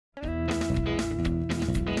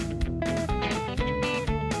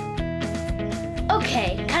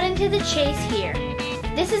Okay, cutting to the chase here.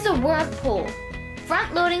 This is a Whirlpool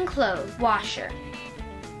front-loading clothes washer.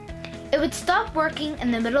 It would stop working in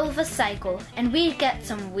the middle of a cycle and we'd get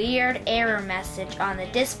some weird error message on the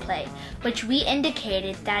display, which we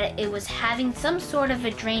indicated that it was having some sort of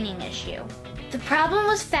a draining issue. The problem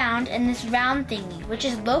was found in this round thingy, which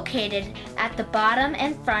is located at the bottom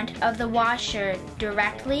and front of the washer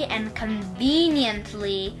directly and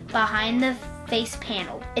conveniently behind the face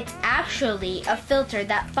panel. It's actually a filter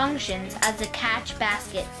that functions as a catch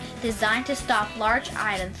basket designed to stop large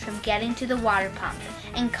items from getting to the water pump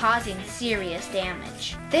and causing serious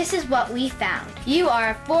damage. This is what we found. You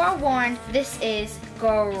are forewarned, this is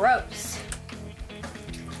gross.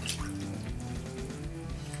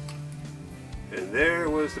 And there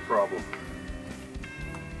was the problem.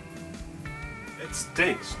 It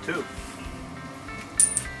stinks too.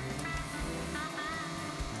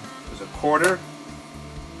 There's a quarter,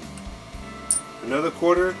 another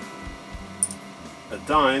quarter, a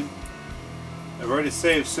dime. I've already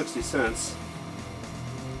saved 60 cents.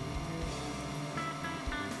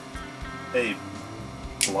 A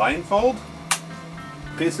blindfold,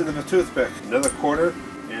 piece of a toothpick, another quarter,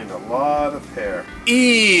 and a lot of hair.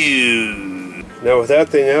 Ew! Now with that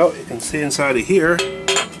thing out, you can see inside of here.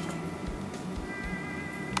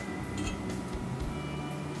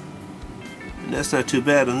 And that's not too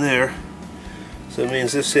bad in there. So it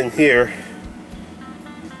means this thing here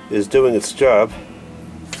is doing its job.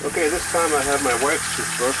 Okay, this time I have my wife's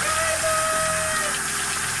toothbrush.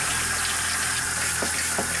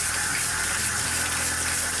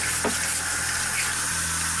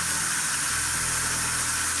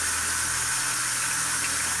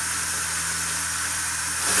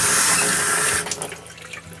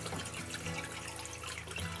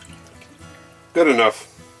 Good enough.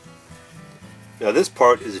 Now this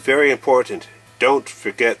part is very important. Don't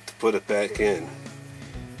forget to put it back in.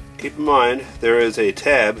 Keep in mind there is a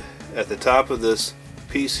tab at the top of this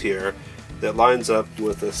piece here that lines up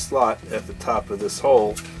with a slot at the top of this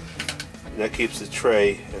hole, and that keeps the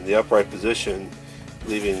tray in the upright position,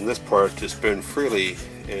 leaving this part to spin freely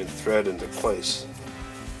and thread into place.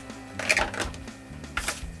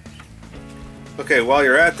 Okay, while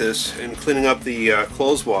you're at this and cleaning up the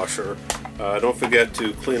clothes washer, don't forget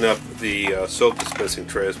to clean up the soap dispensing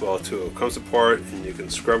tray as well too. It comes apart and you can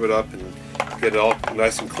scrub it up and get it all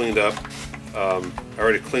nice and cleaned up. I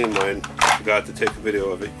already cleaned mine. I forgot to take a video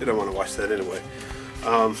of it. You don't want to watch that anyway.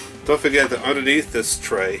 Don't forget that underneath this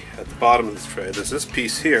tray, at the bottom of this tray, there's this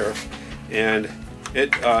piece here, and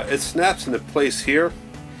it snaps into place here.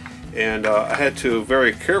 And I had to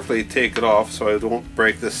very carefully take it off so I don't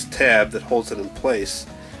break this tab that holds it in place.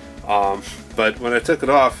 But when I took it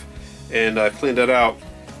off and I cleaned it out,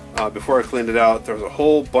 before I cleaned it out, there was a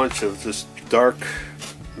whole bunch of this dark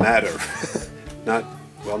matter.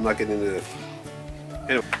 I'm not getting into it.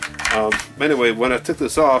 Anyway, when I took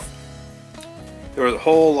this off, there was a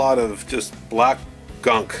whole lot of just black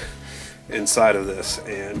gunk inside of this,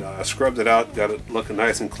 and I scrubbed it out, got it looking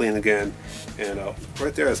nice and clean again, and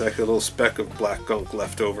right there is actually a little speck of black gunk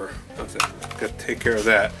left over. Got to take care of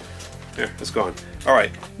that. There, it's gone.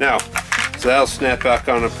 Alright, now, so that'll snap back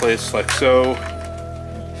onto place like so,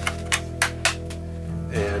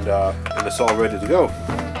 and it's all ready to go.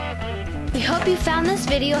 We hope you found this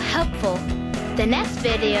video helpful. The next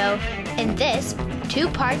video in this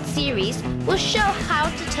two-part series will show how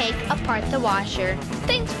to take apart the washer.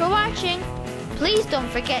 Thanks for watching. Please don't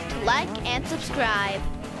forget to like and subscribe.